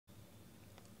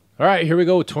All right, here we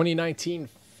go. 2019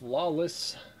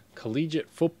 Flawless Collegiate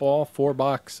Football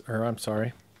 1-box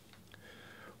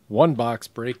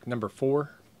break number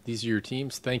 4. These are your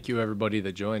teams. Thank you, everybody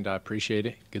that joined. I appreciate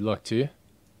it. Good luck to you.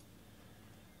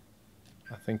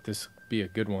 I think this will be a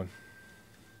good one.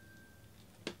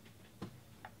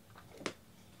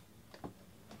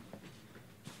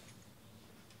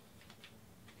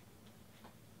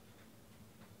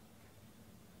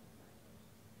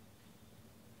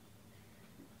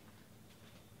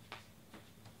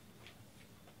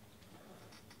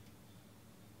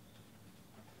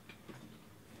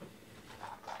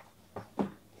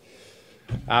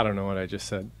 I don't know what I just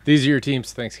said. These are your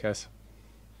teams. Thanks, guys.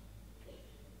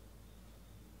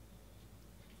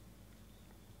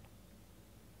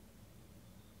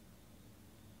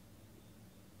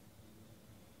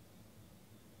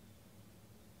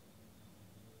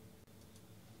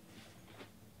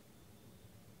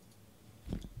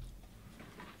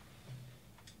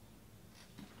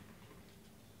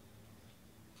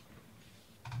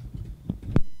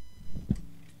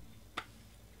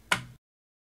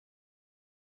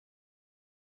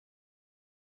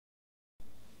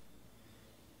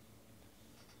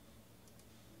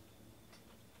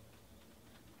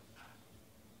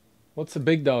 What's the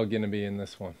big dog going to be in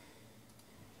this one?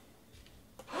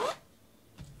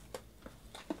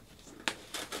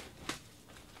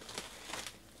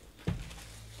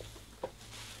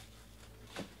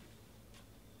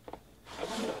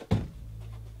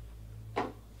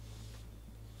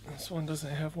 This one doesn't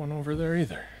have one over there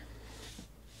either.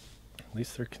 At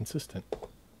least they're consistent.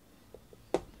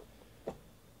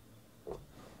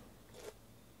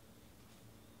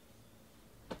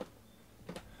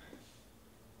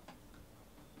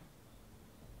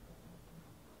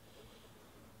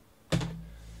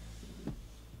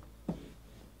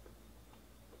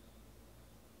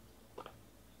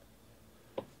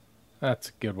 That's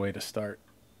a good way to start.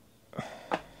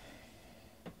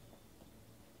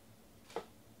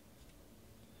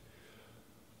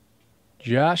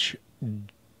 Josh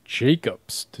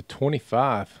Jacobs to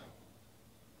 25.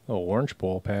 Little orange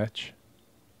bowl patch.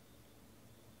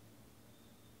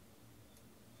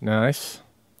 Nice.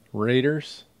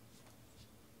 Raiders.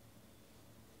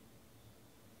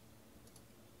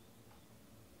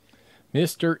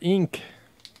 Mr. Ink.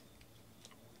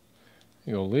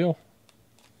 Here you go, Leo.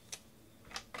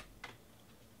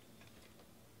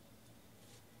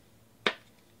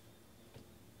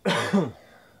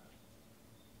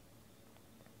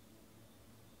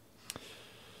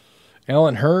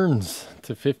 Alan Hearns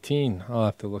to 15. I'll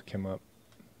have to look him up.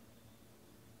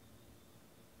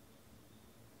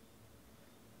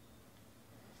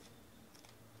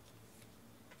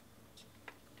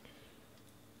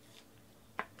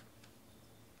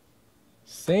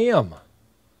 Sam.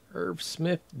 Irv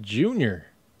Smith Jr.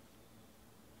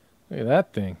 Look at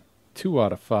that thing. 2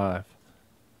 out of 5.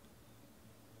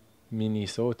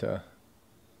 Minnesota.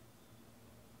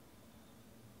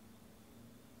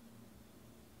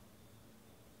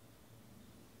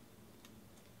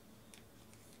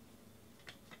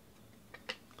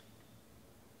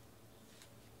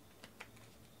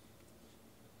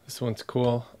 This one's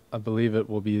cool. I believe it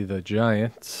will be the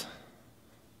Giants.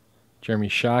 Jeremy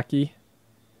Shockey,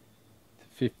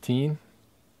 15.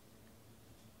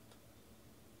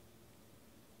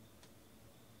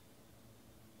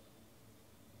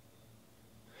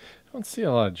 I don't see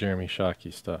a lot of Jeremy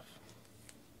Shockey stuff.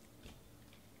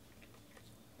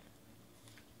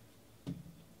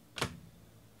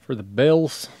 For the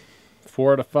Bills,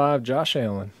 4 out of 5, Josh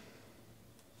Allen.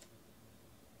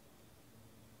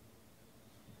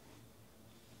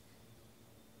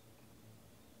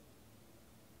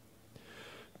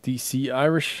 DC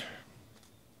Irish.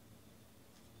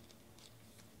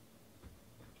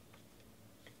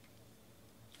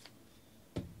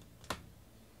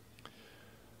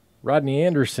 Rodney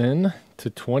Anderson to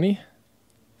 20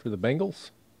 for the Bengals.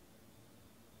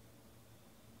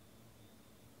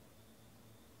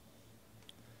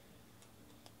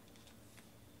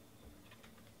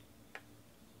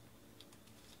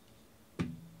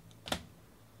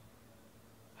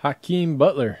 Hakeem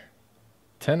Butler,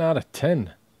 10 out of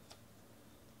 10.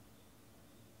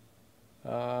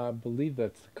 I believe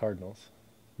that's the Cardinals.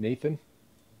 Nathan.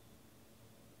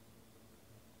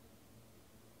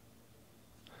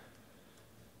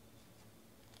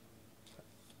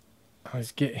 I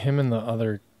always get him and the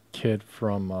other kid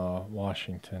from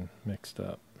Washington mixed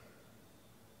up.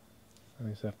 I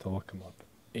always have to look him up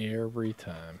every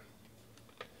time.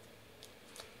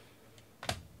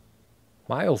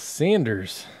 Miles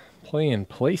Sanders playing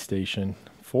PlayStation,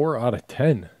 4 out of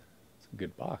 10. It's a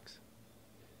good box.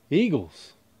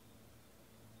 Eagles.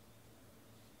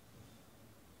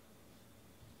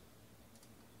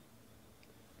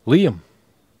 Liam.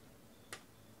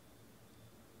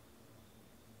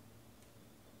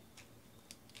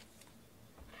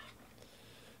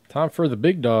 Time for the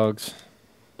big dogs.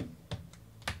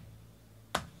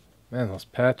 Man, those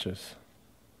patches.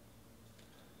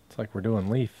 It's like we're doing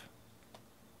Leaf.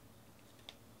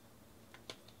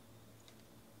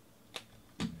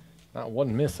 Not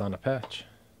one miss on a patch.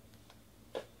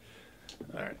 All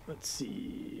right, let's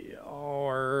see.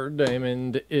 Our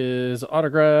diamond is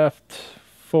autographed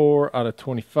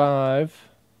 4/25.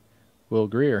 Will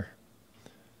Greer.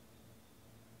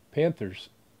 Panthers.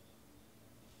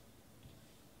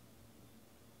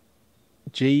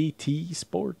 JT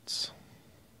Sports.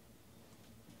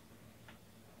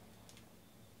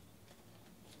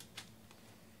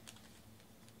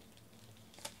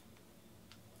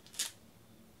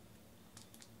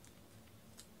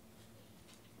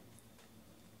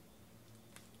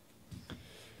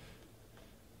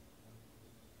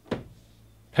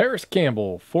 Paris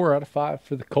Campbell, 4/5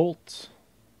 for the Colts.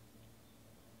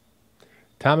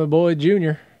 Tommy Boy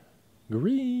Jr.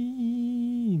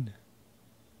 Green.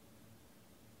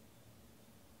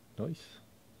 Nice.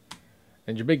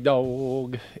 And your big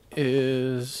dog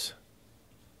is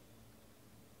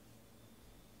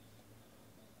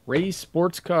Ray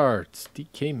Sports Cards,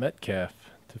 DK Metcalf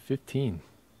 /15.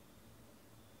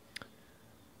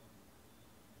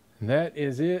 And that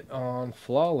is it on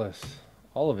Flawless.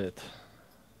 All of it.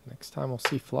 Next time we'll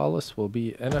see Flawless will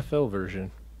be NFL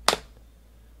version.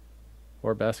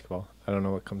 Or basketball. I don't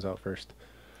know what comes out first.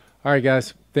 All right,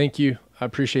 guys. Thank you. I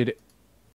appreciate it.